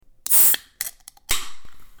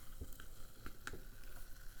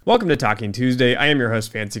Welcome to Talking Tuesday. I am your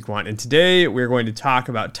host, Fancy Quant, and today we're going to talk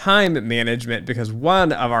about time management because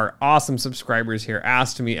one of our awesome subscribers here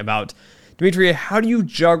asked me about, Dimitri, how do you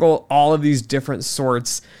juggle all of these different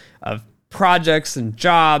sorts of projects and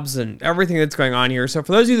jobs and everything that's going on here? So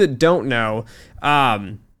for those of you that don't know,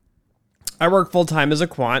 I work full-time as a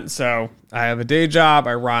quant, so I have a day job.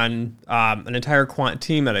 I run an entire quant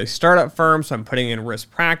team at a startup firm, so I'm putting in risk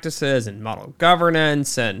practices and model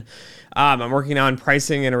governance, and I'm working on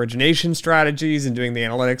pricing and origination strategies and doing the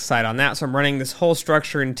analytics side on that. So I'm running this whole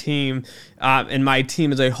structure and team, and my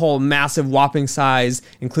team is a whole massive whopping size,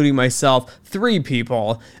 including myself, 3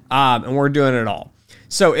 people, and we're doing it all.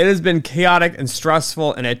 So it has been chaotic and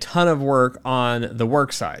stressful and a ton of work on the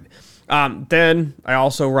work side. Then I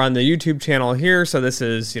also run the YouTube channel here. So this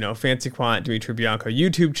is, Fancy Quant, Dimitri Bianco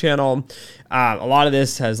YouTube channel. A lot of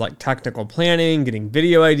this has like technical planning, getting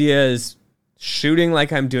video ideas, shooting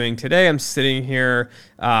like I'm doing today. I'm sitting here.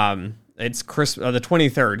 It's the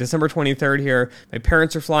 23rd, December 23rd here. My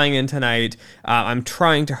parents are flying in tonight. I'm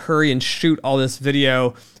trying to hurry and shoot all this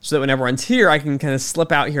video so that when everyone's here, I can kind of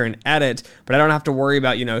slip out here and edit, but I don't have to worry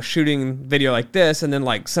about, shooting video like this and then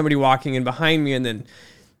like somebody walking in behind me and then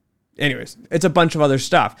anyways, it's a bunch of other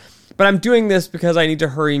stuff. But I'm doing this because I need to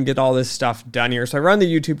hurry and get all this stuff done here. So I run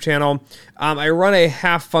the YouTube channel. I run a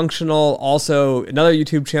half-functional, also another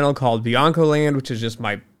YouTube channel called Bianco Land, which is just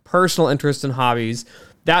my personal interest and hobbies.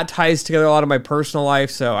 That ties together a lot of my personal life.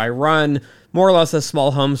 So I run more or less a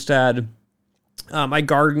small homestead. I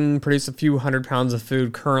garden, produce a few 100 pounds of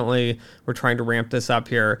food currently. We're trying to ramp this up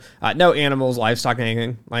here. No animals, livestock,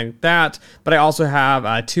 anything like that. But I also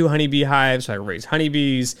have 2 honeybee hives, so I raise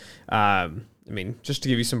honeybees. Just to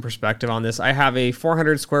give you some perspective on this, I have a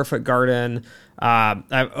 400 square foot garden.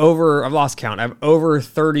 I've lost count. I have over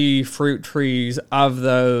 30 fruit trees. Of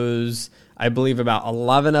those, I believe about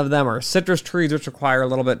 11 of them are citrus trees, which require a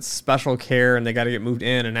little bit special care, and they got to get moved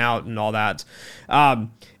in and out and all that.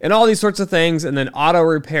 And all these sorts of things. And then auto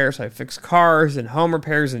repair. So I fix cars and home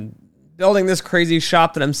repairs and building this crazy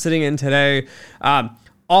shop that I'm sitting in today.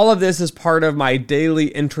 All of this is part of my daily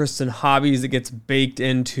interests and hobbies that gets baked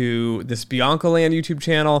into this Bianco Land YouTube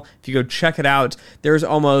channel. If you go check it out, there's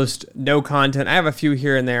almost no content. I have a few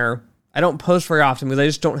here and there. I don't post very often because I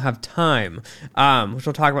just don't have time, which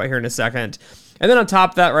we'll talk about here in a second. And then on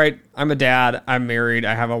top of that, right, I'm a dad, I'm married,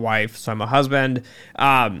 I have a wife, so I'm a husband,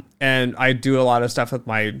 and I do a lot of stuff with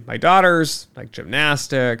my daughters, like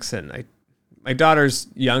gymnastics, and my daughter's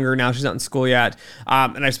younger now, she's not in school yet,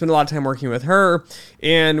 and I spend a lot of time working with her,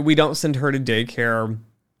 and we don't send her to daycare.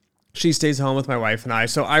 She stays home with my wife and I,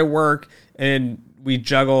 so I work, and we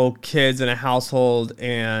juggle kids in a household,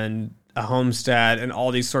 and a homestead and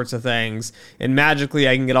all these sorts of things, and magically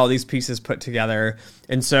I can get all these pieces put together.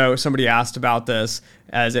 And so somebody asked about this,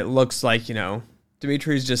 as it looks like,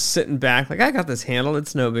 Dimitri's just sitting back like, I got this handled,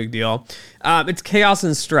 it's no big deal. It's chaos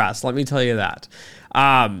and stress, let me tell you that.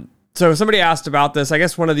 So somebody asked about this. I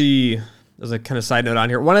guess there's a kind of side note on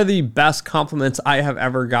here, one of the best compliments I have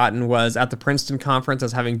ever gotten was at the Princeton conference. I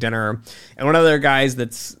was having dinner, and one of the other guys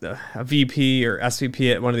that's a VP or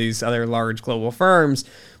SVP at one of these other large global firms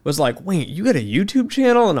was like, wait, you got a YouTube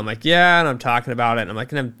channel? And I'm like, yeah, and I'm talking about it, and I'm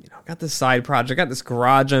like, and I got this side project, I got this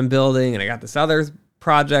garage I'm building, and I got this other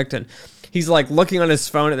project, and he's like looking on his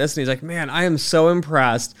phone at this, and he's like, man, I am so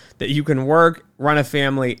impressed that you can work, run a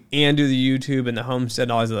family, and do the YouTube and the homestead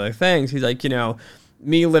and all these other things. He's like,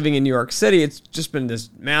 me living in New York City, it's just been this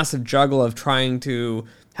massive juggle of trying to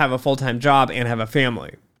have a full-time job and have a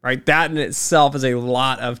family, right? That in itself is a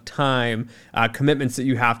lot of time commitments that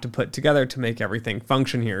you have to put together to make everything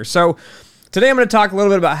function here. So today I'm going to talk a little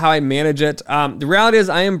bit about how I manage it. The reality is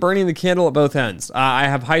I am burning the candle at both ends. I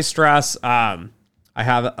have high stress. I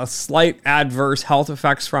have a slight adverse health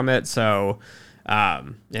effects from it. So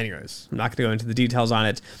anyways, I'm not going to go into the details on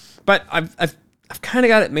it, but I've kind of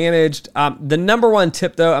got it managed. The number one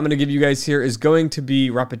tip, though, I'm going to give you guys here is going to be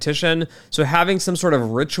repetition. So having some sort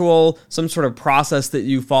of ritual, some sort of process that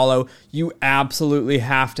you follow, you absolutely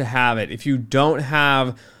have to have it. If you don't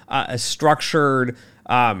have a structured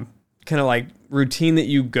kind of like routine that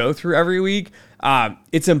you go through every week,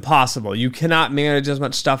 it's impossible. You cannot manage as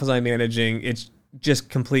much stuff as I'm managing. It's just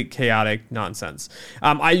complete chaotic nonsense.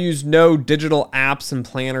 I use no digital apps and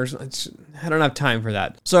planners. I don't have time for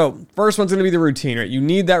that. So first one's going to be the routine, right? You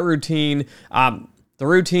need that routine. The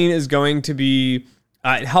routine is going to be,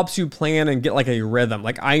 it helps you plan and get like a rhythm.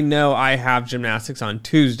 Like I know I have gymnastics on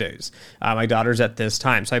Tuesdays. My daughter's at this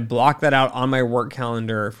time. So I block that out on my work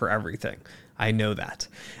calendar for everything. I know that.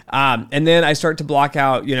 And then I start to block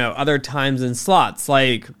out, other times and slots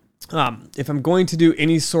like If I'm going to do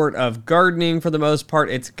any sort of gardening, for the most part,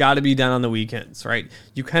 it's got to be done on the weekends, right?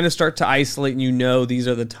 You kind of start to isolate, and you know these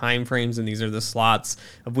are the time frames and these are the slots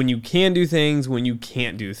of when you can do things, when you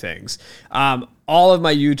can't do things. All of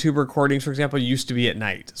my YouTube recordings, for example, used to be at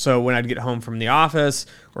night. So when I'd get home from the office,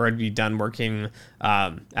 or I'd be done working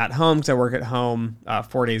at home, because I work at home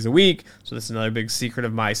 4 days a week. So this is another big secret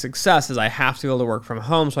of my success, is I have to be able to work from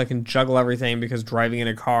home so I can juggle everything, because driving in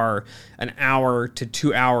a car an hour to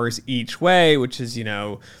 2 hours each way, which is,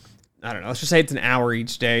 I don't know, let's just say it's an hour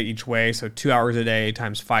each day, each way. So 2 hours a day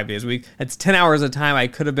times 5 days a week. That's 10 hours of time I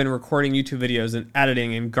could have been recording YouTube videos and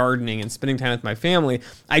editing and gardening and spending time with my family.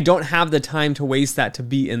 I don't have the time to waste that to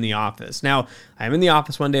be in the office. Now, I'm in the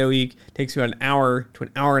office 1 day a week. It takes me about an hour to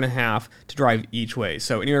an hour and a half to drive each way.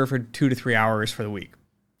 So anywhere from 2 to 3 hours for the week.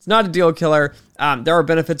 It's not a deal killer. There are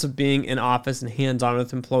benefits of being in office and hands-on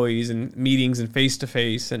with employees and meetings and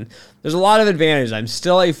face-to-face. And there's a lot of advantages. I'm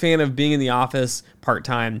still a fan of being in the office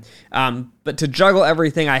part-time. But to juggle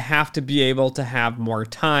everything, I have to be able to have more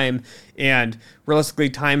time. And realistically,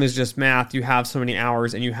 time is just math. You have so many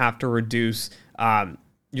hours, and you have to reduce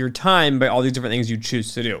your time by all these different things you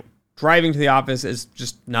choose to do. Driving to the office is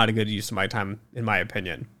just not a good use of my time, in my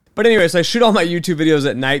opinion. But anyways, I shoot all my YouTube videos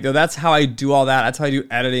at night, though. That's how I do all that. That's how I do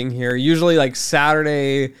editing here. Usually, like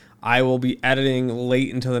Saturday, I will be editing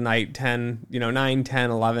late into the night, 9,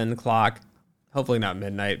 10, 11 o'clock. Hopefully not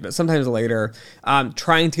midnight, but sometimes later.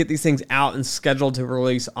 Trying to get these things out and scheduled to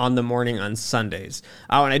release on the morning on Sundays.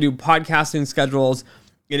 When I do podcasting schedules,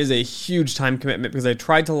 it is a huge time commitment, because I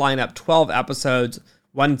tried to line up 12 episodes.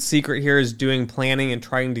 One secret here is doing planning and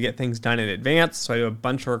trying to get things done in advance. So I do a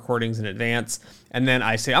bunch of recordings in advance. And then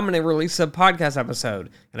I say, I'm going to release a podcast episode.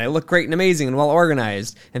 And I look great and amazing and well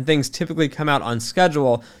organized. And things typically come out on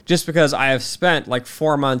schedule, just because I have spent like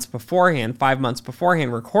 4 months beforehand, 5 months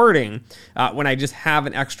beforehand recording, when I just have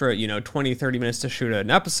an extra, 20, 30 minutes to shoot an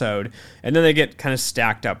episode. And then they get kind of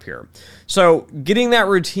stacked up here. So getting that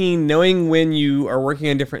routine, knowing when you are working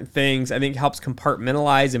on different things, I think helps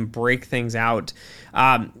compartmentalize and break things out.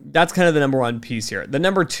 That's kind of the number one piece here. The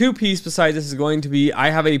number two piece besides this is going to be, I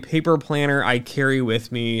have a paper planner I carry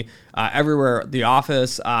with me everywhere at the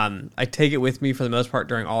office. I take it with me for the most part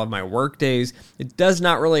during all of my work days. It does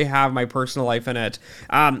not really have my personal life in it.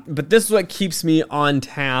 But this is what keeps me on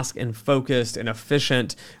task and focused and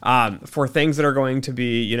efficient for things that are going to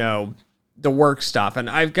be, the work stuff. And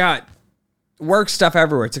I've got work stuff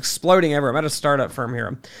everywhere. It's exploding everywhere. I'm at a startup firm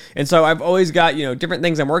here. And so I've always got, different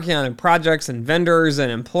things I'm working on, and projects and vendors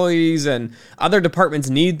and employees, and other departments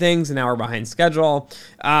need things, and now we're behind schedule.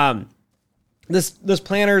 This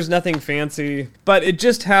planner is nothing fancy, but it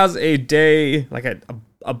just has a day, like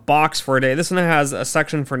a box for a day. This one has a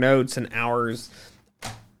section for notes and hours.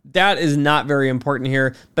 That is not very important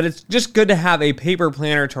here, but it's just good to have a paper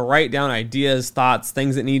planner to write down ideas, thoughts,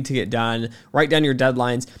 things that need to get done, write down your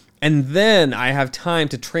deadlines. And then I have time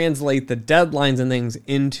to translate the deadlines and things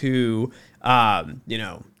into,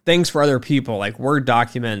 things for other people, like Word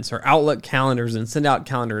documents or Outlook calendars, and send out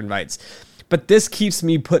calendar invites. But this keeps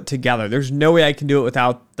me put together. There's no way I can do it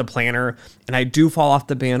without the planner. And I do fall off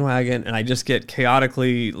the bandwagon, and I just get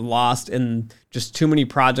chaotically lost in just too many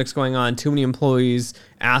projects going on, too many employees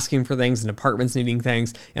asking for things and departments needing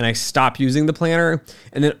things. And I stop using the planner.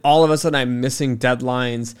 And then all of a sudden I'm missing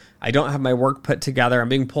deadlines. I don't have my work put together. I'm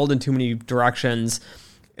being pulled in too many directions.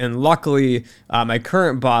 And luckily, my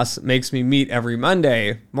current boss makes me meet every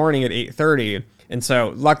Monday morning at 8:30. And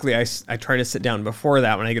so luckily, I try to sit down before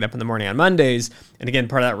that when I get up in the morning on Mondays. And again,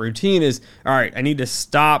 part of that routine is, all right, I need to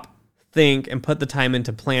stop, think, and put the time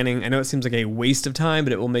into planning. I know it seems like a waste of time,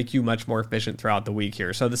 but it will make you much more efficient throughout the week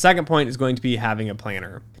here. So the second point is going to be having a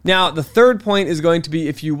planner. Now, the third point is going to be,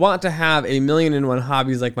 if you want to have 1,000,001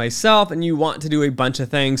 hobbies like myself, and you want to do a bunch of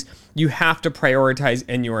things, you have to prioritize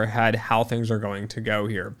in your head how things are going to go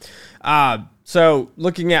here. So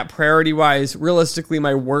looking at priority-wise, realistically,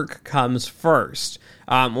 my work comes first.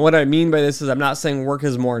 What I mean by this is, I'm not saying work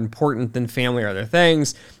is more important than family or other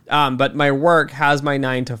things, but my work has my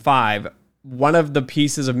 9 to 5. One of the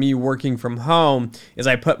pieces of me working from home is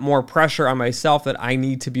I put more pressure on myself that I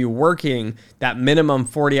need to be working that minimum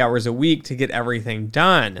 40 hours a week to get everything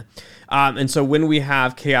done. And so when we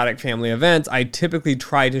have chaotic family events, I typically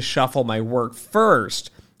try to shuffle my work first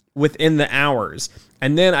within the hours.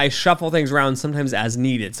 And then I shuffle things around sometimes as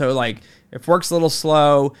needed. So like if work's a little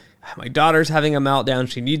slow, my daughter's having a meltdown,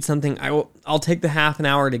 she needs something, I'll take the half an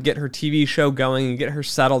hour to get her TV show going and get her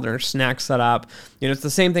settled and her snacks set up. It's the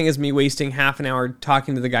same thing as me wasting half an hour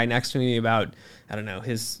talking to the guy next to me about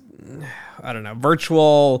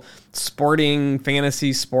virtual sporting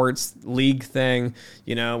fantasy sports league thing,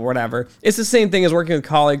 whatever. It's the same thing as working with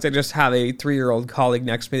colleagues. I just have a 3-year-old colleague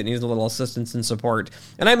next to me that needs a little assistance and support,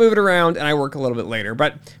 and I move it around and I work a little bit later.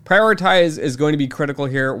 But prioritize is going to be critical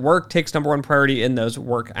here. Work takes number one priority in those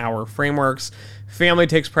work hour frameworks. Family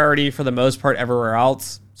takes priority for the most part everywhere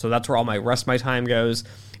else. So that's where all my rest of my time goes.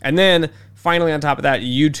 And then finally, on top of that,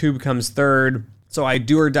 YouTube comes third. So I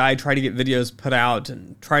do or die, try to get videos put out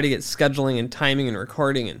and try to get scheduling and timing and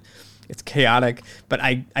recording, and it's chaotic, but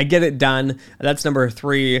I get it done. That's number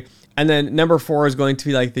 3. And then number 4 is going to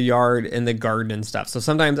be like the yard and the garden and stuff. So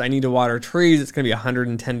sometimes I need to water trees. It's going to be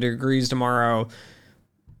 110 degrees tomorrow.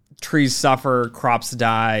 Trees suffer, crops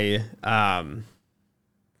die.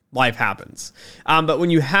 Life happens. But when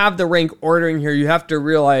you have the rank ordering here, you have to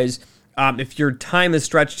realize if your time is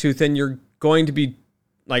stretched too thin, you're going to be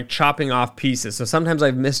like chopping off pieces. So sometimes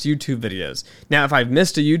I've missed YouTube videos. Now, if I've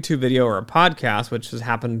missed a YouTube video or a podcast, which has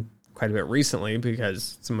happened quite a bit recently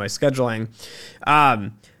because some of my scheduling,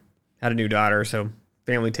 had a new daughter, so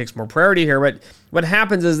family takes more priority here. But what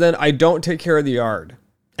happens is then I don't take care of the yard.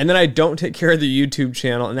 And then I don't take care of the YouTube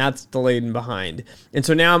channel, and that's delayed and behind. And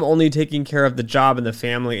so now I'm only taking care of the job and the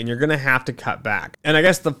family, and you're going to have to cut back. And I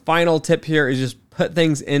guess the final tip here is just put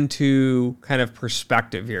things into kind of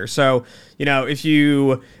perspective here. So, if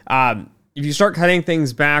you start cutting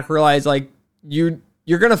things back, realize like you're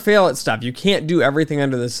going to fail at stuff. You can't do everything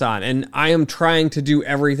under the sun. And I am trying to do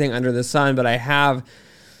everything under the sun, but I have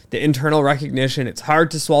the internal recognition. It's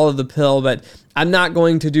hard to swallow the pill, but I'm not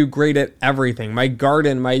going to do great at everything. My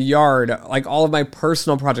garden, my yard, like all of my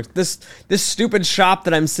personal projects. This stupid shop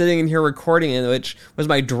that I'm sitting in here recording in, which was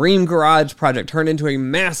my dream garage project, turned into a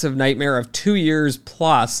massive nightmare of 2 years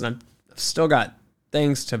plus, and I've still got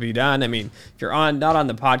things to be done. I mean, if you're not on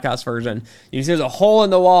the podcast version, you see there's a hole in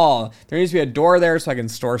the wall. There needs to be a door there so I can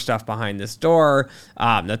store stuff behind this door.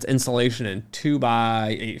 That's insulation and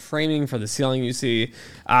 2x8 framing for the ceiling you see.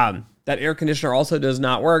 That air conditioner also does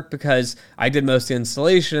not work because I did most of the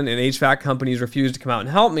installation and HVAC companies refused to come out and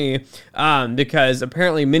help me because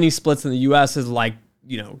apparently mini splits in the US is like,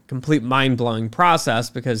 complete mind-blowing process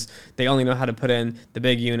because they only know how to put in the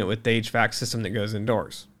big unit with the HVAC system that goes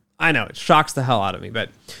indoors. I know, it shocks the hell out of me, but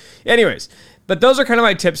anyways, but those are kind of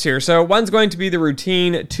my tips here. So 1's going to be the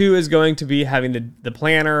routine. 2 is going to be having the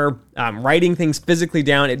planner, writing things physically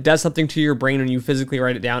down. It does something to your brain when you physically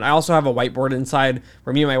write it down. I also have a whiteboard inside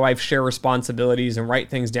where me and my wife share responsibilities and write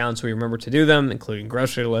things down so we remember to do them, including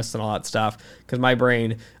grocery lists and all that stuff, because my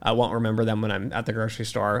brain won't remember them when I'm at the grocery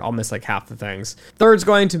store. I'll miss like half the things. 3rd's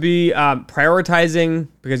going to be prioritizing,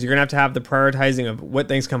 because you're going to have the prioritizing of what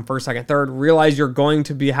things come first, second, third. Realize you're going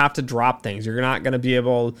to have to drop things. You're not going to be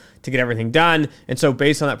able to get everything done. And so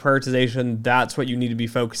based on that prioritization, that's what you need to be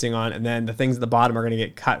focusing on. And then the things at the bottom are going to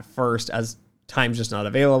get cut first as time's just not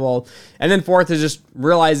available. And then 4th is just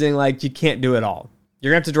realizing like you can't do it all.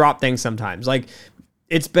 You're going to have to drop things sometimes. Like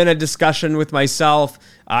it's been a discussion with myself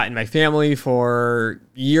and my family for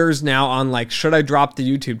years now on like, should I drop the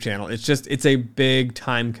YouTube channel? It's a big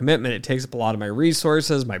time commitment. It takes up a lot of my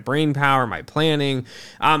resources, my brain power, my planning.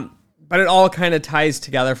 But it all kind of ties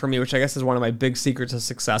together for me, which I guess is one of my big secrets of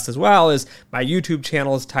success as well, is my YouTube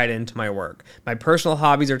channel is tied into my work. My personal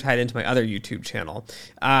hobbies are tied into my other YouTube channel.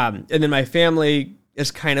 And then my family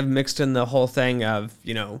is kind of mixed in the whole thing of,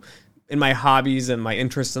 in my hobbies and my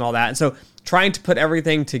interests and all that. And so trying to put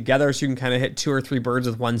everything together so you can kind of hit 2 or 3 birds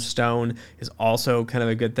with one stone is also kind of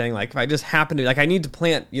a good thing. Like if I just happen to, like I need to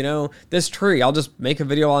plant, this tree, I'll just make a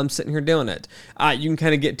video while I'm sitting here doing it. You can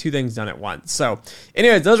kind of get 2 things done at once. So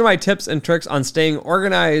anyways, those are my tips and tricks on staying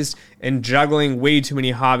organized and juggling way too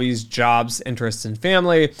many hobbies, jobs, interests, and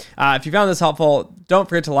family. If you found this helpful, don't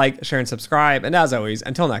forget to like, share, and subscribe. And as always,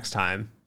 until next time.